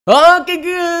Oke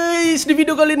guys, di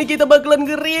video kali ini kita bakalan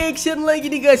nge-reaction lagi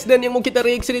nih guys. Dan yang mau kita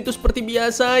reaction itu seperti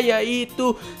biasa,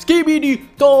 yaitu Skibidi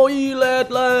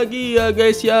toilet lagi ya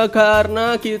guys ya.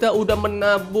 Karena kita udah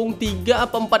menabung 3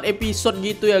 apa 4 episode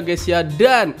gitu ya guys ya.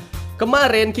 Dan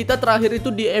kemarin kita terakhir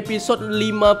itu di episode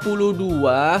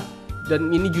 52. Dan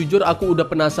ini jujur aku udah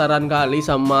penasaran kali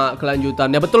sama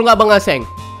kelanjutannya. Betul nggak Bang Aseng?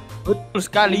 Betul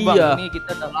sekali Bang, ini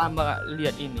kita udah lama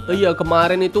lihat ini ya. Iya,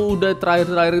 kemarin itu udah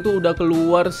terakhir itu udah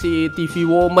keluar si TV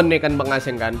Woman ya kan Bang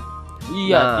Aseng kan?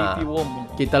 Iya, TV Woman.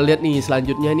 Kita lihat nih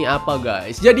selanjutnya nih apa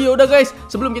guys. Jadi yaudah guys,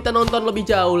 sebelum kita nonton lebih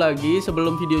jauh lagi,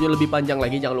 sebelum videonya lebih panjang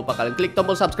lagi, jangan lupa kalian klik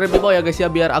tombol subscribe di bawah ya guys ya,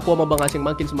 biar aku sama Bang Aseng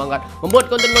makin semangat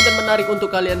membuat konten-konten menarik untuk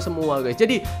kalian semua guys.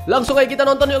 Jadi langsung aja kita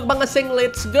nonton yuk Bang Aseng,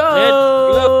 let's go.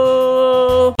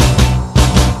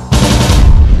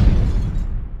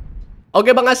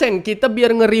 Oke Bang Aseng, kita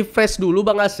biar nge-refresh dulu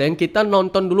Bang Aseng, kita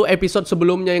nonton dulu episode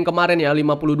sebelumnya yang kemarin ya,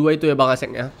 52 itu ya Bang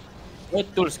Aseng ya.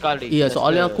 Betul sekali. Iya,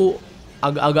 soalnya aku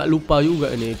agak-agak lupa juga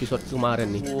ini episode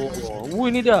kemarin nih.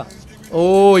 Ini dia.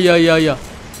 Oh iya.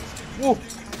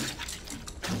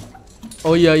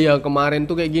 Oh iya, kemarin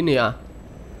tuh kayak gini ya.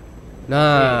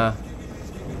 Nah.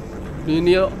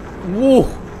 Ini ya.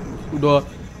 Udah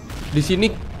di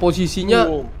sini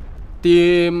posisinya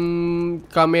tim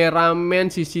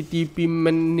kameramen, CCTV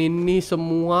men ini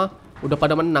semua udah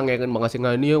pada menang ya kan Bang Aseng.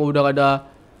 Nah, ini udah ada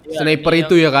sniper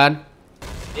itu ya kan?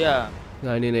 Iya.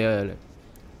 Nah, ini nih ya.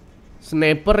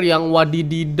 Sniper yang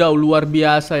wadididau luar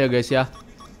biasa ya guys ya.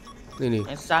 Ini.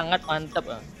 Sangat mantap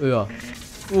ya. Iya.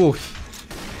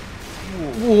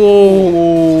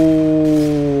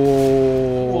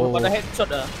 Pada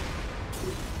headshot ya.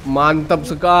 Mantap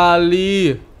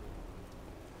sekali.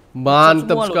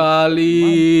 Mantap sekali.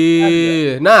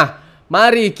 Nah,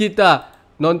 mari kita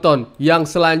nonton yang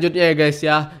selanjutnya ya guys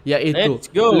ya, yaitu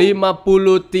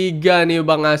 53 nih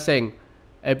Bang Aseng.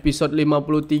 Episode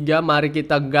 53, mari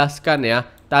kita gaskan ya.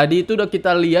 Tadi itu udah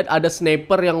kita lihat ada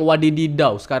sniper yang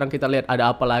wadididau. Sekarang kita lihat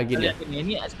ada apa lagi nih.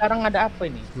 Ini sekarang ada apa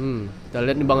ini? Kita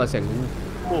lihat nih Bang Aseng.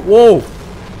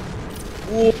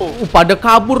 Pada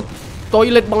kabur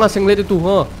toilet Bang Aseng, lihat itu,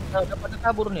 Udah pada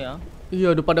kabur nih ya.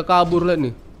 Iya, udah pada kabur,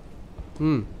 lihat nih.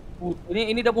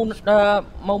 Ini udah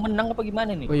mau menang apa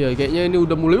gimana nih? Oh iya, kayaknya ini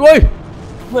udah mulai.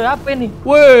 Woi, apa ini?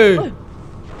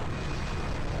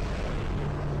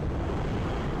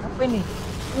 Apa ini?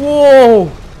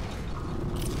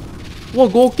 Wah,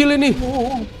 gokil ini.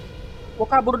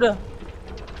 Kabur dah.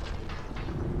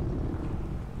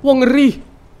 Wah, ngeri.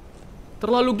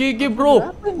 Terlalu GG, bro.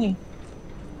 Apa ini?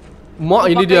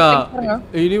 Ini dia.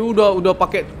 Ini udah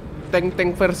pakai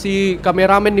tank versi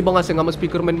kameramen nih Bang Aseng sama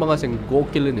speakerman Bang Aseng.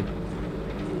 Gokil ini.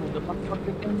 Udah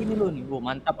pakai yang gini loh nih.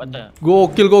 Mantap ada.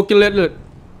 Gokil lihat.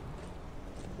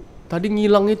 Tadi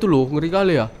ngilang itu loh, ngeri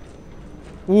kali ya.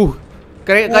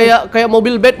 Kayak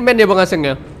mobil Batman ya Bang Aseng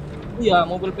ya? Iya,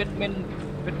 mobil Batman,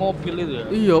 mobil itu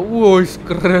ya. Iya,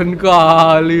 keren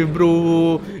kali,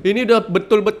 bro. Ini udah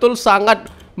betul-betul sangat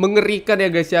mengerikan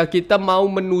ya guys ya. Kita mau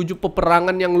menuju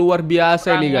peperangan yang luar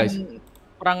biasa ini guys.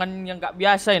 Perangan yang nggak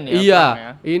biasa ini ya.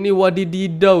 Iya, ini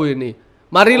wadididau ini.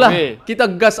 Marilah kita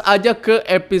gas aja ke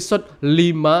episode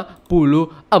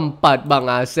 54 Bang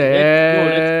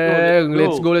Aseng.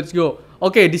 Let's go.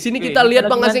 Oke, di sini kita lihat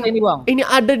Bang Aseng. Ini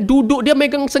ada duduk, dia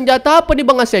megang senjata apa nih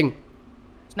Bang Aseng?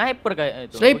 Sniper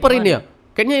kayak itu. Sniper ini ya?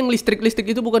 Kayaknya yang listrik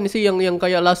itu bukan sih, yang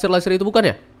kayak laser itu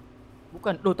bukan ya?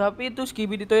 Bukan. Loh, tapi itu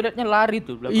Skibidi toiletnya lari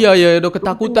tuh belakang. Iya, udah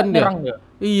ketakutan dia.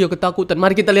 Iya, ketakutan.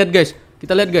 Mari kita lihat guys.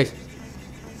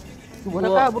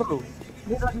 Udah kabur tuh.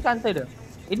 Dia lagi santai dah.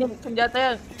 Ini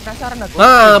senjatanya penasaran aku.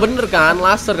 Bener kan,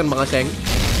 laser kan Bang Aseng.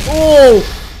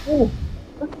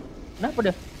 Kenapa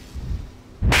dah?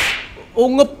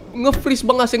 Nge-freeze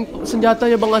Bang Aseng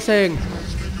senjatanya Bang Aseng.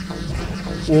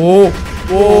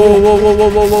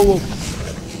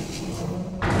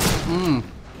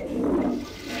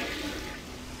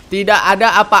 Tidak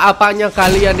ada apa-apanya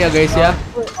kalian ya guys ya.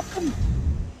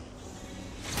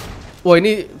 Wah,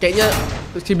 ini kayaknya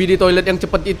Skibidi toilet yang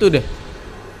cepet itu deh.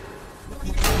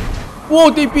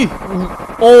 TV.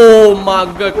 Oh my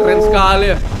god, keren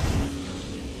sekali ya.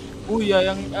 Iya,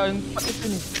 yang cepat itu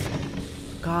nih.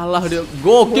 Kalah dia.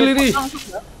 Gokil ini.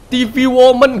 TV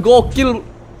Woman gokil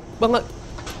banget.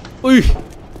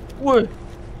 Udah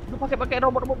pakai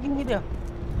robot gini dia.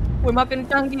 Makin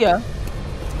canggih ya.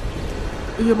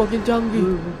 Iya, makin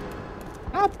canggih.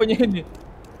 Apanya ini?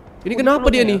 Ini kenapa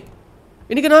dia nih?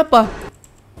 Ini kenapa?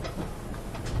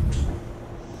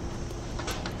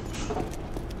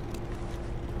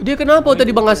 Dia kenapa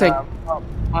tadi Bang Aseng?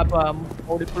 Apa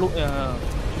mau dipeluk ya?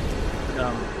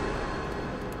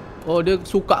 Oh, dia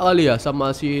suka kali ya sama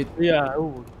si Iya,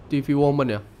 TV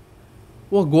Woman ya.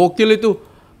 Wah, gokil itu.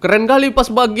 Keren kali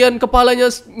pas bagian kepalanya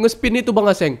ngespin itu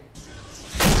Bang Aseng.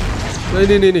 Nah,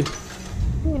 ini.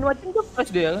 Ini macam jepres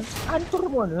dia kan. Hancur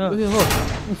semuanya.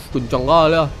 Kencang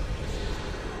kali ya.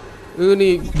 Ini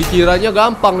dikiranya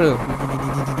gampang nih.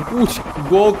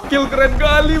 Gokil, keren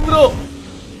kali bro.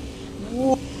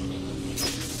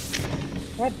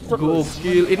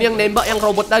 Gokil. Ini yang nembak yang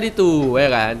robot tadi tuh, ya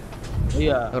kan?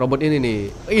 Iya. Robot ini nih.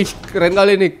 Ih, keren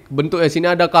kali nih bentuknya. Sini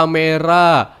ada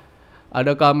kamera.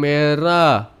 Ada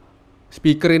kamera.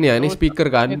 Speaker ini ya. Ini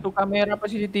speaker kan? Itu kamera apa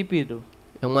CCTV itu?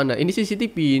 Yang mana? Ini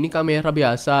CCTV, ini kamera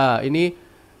biasa. Ini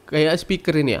kayak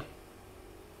speaker ini ya.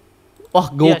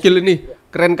 Wah, gokil ini.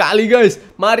 Keren kali guys.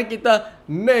 Mari kita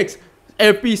next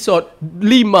episode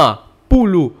 55.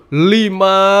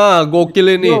 Gokil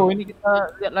ini. Yo, ini kita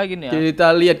lihat lagi nih ya. Kita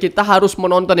lihat, kita harus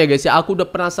menonton ya guys ya. Aku udah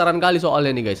penasaran kali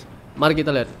soalnya nih guys. Mari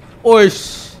kita lihat.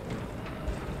 Oish.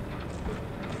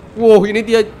 Wow, ini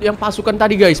dia yang pasukan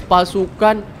tadi guys.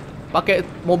 Pasukan pakai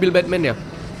mobil Batman ya.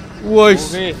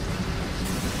 Woish. Oke.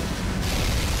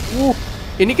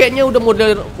 Ini kayaknya udah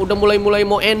mulai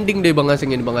mau ending deh Bang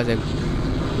Aseng ini Bang Aseng.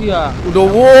 Iya. Udah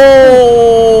wow.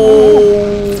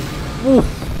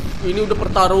 Ini udah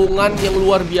pertarungan yang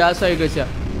luar biasa ya guys ya.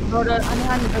 Udah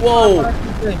aneh-aneh. Wow.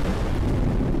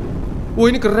 Wah,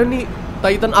 ini keren nih.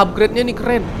 Titan upgrade-nya nih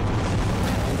keren.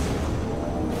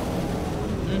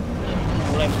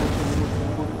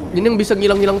 Ini yang bisa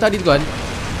ngilang-ngilang tadi tuh kan.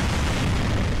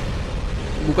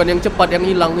 Bukan yang cepat, yang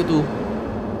hilang itu.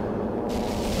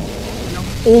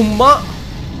 Mak.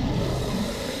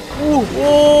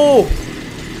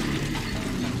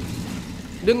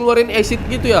 Dia ngeluarin acid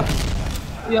gitu ya?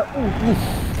 Iya,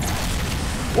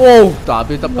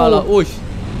 Tapi tetap kalah. Woi.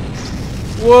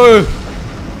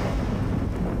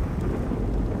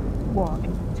 Wah,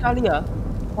 sekali ya.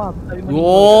 Wah,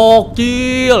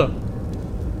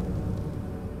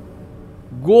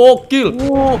 Gokil.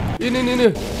 Ini.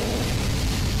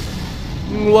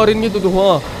 Ngeluarin gitu tuh,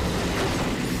 ha.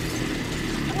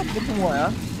 Semua ya.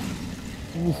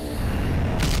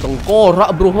 Tengkorak,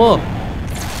 bro, ha.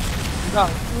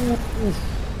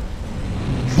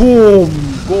 Boom.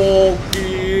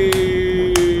 Gokil.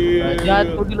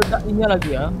 Jatuh diledaknya lagi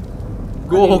ya.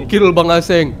 Gokil Bang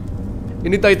Aseng.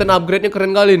 Ini Titan upgrade-nya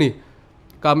keren kali nih.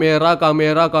 Kamera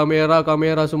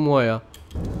semua ya.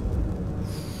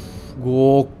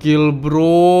 Gokil,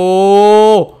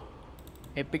 bro.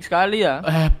 Epic sekali ya.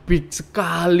 Epic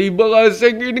sekali Bang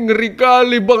Aseng. Ini ngeri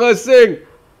kali Bang Aseng.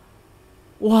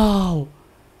 Wow.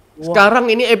 Sekarang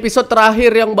ini episode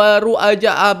terakhir yang baru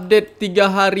aja update 3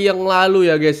 hari yang lalu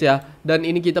ya guys ya. Dan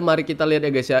ini mari kita lihat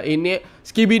ya guys ya. Ini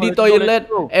Skibidi Toilet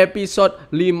episode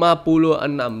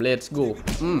 56. Let's go.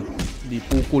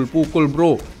 Dipukul-pukul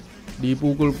bro.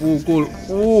 Dipukul-pukul.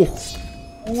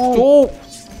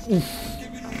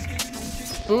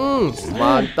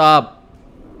 Mantap.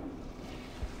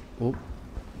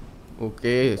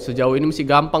 Oke, sejauh ini masih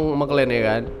gampang sama kalian ya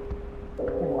kan?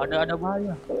 Ada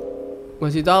bahaya.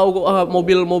 Masih tahu kok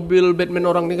mobil Batman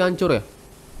orang ini hancur ya?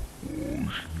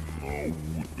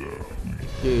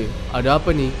 Oke, ada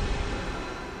apa nih?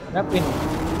 Ada apa ini?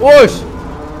 Wosh!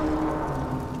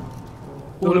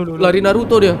 Lari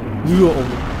Naruto dia. Iya, Om.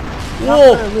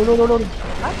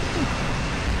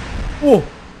 Wow.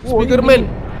 Speakerman.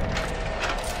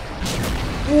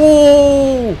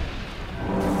 Wow.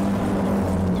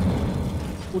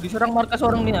 Diserang markas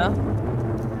orang nih ya.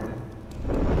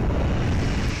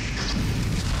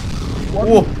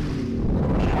 Wow.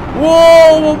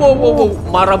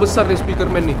 Marah besar nih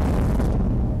Speakerman nih.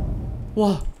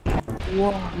 Wah,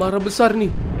 marah besar nih.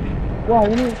 Wah,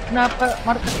 ini kenapa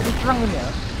markas diserang ini ya?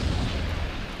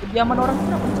 Kediaman orang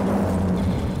kenapa?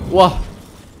 Wah,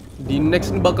 di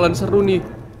next nih bakalan seru nih.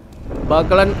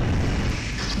 Bakalan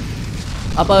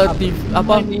apa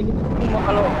ini cuma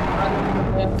kalau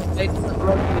itu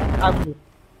kabur.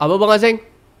 Apa Bang Aseng?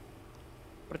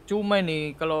 Percuma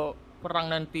ini kalau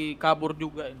perang nanti kabur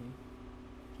juga ini.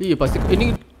 Iya pasti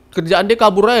ini kerjaan dia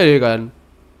kabur aja ya kan.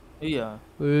 Iya.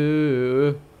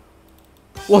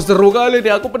 Wah, seru kali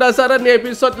nih. Aku penasaran nih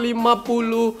episode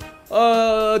 57.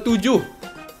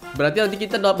 Berarti nanti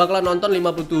kita bakalan nonton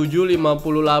 57,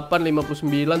 58,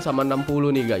 59 sama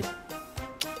 60 nih guys.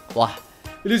 Wah,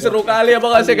 ini seru kali ya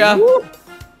Bang Aseng ya.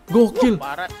 Gokil.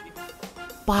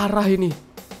 Parah ini.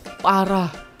 Parah.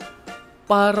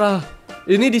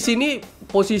 Ini di sini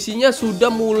posisinya sudah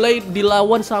mulai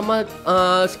dilawan sama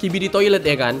Skibidi Toilet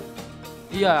ya kan?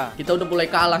 Iya. Kita udah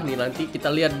mulai kalah nih. Nanti kita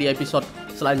lihat di episode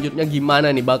selanjutnya gimana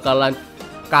nih, bakalan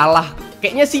kalah.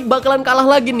 Kayaknya sih bakalan kalah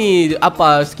lagi nih.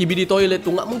 Skibidi Toilet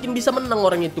tuh nggak mungkin bisa menang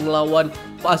orang itu ngelawan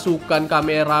pasukan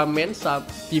kameramen,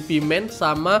 TV man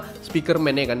sama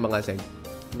speakerman ya kan Bang Aseng?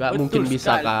 Nggak Betul mungkin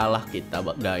bisa sekali. kalah kita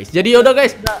guys. Jadi yaudah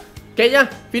guys, kayaknya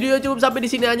video cukup sampai di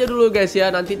sini aja dulu guys ya.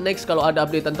 Nanti next kalau ada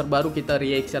updatean terbaru kita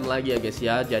reaction lagi ya guys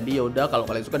ya. Jadi yaudah, kalau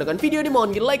kalian suka dengan video ini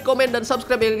mohon like, comment, dan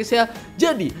subscribe ya guys ya.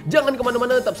 Jadi jangan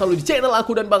kemana-mana, tetap selalu di channel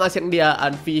aku dan Bang Asyang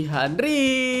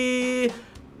Vihandri.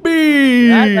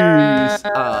 Peace.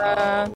 Dadah.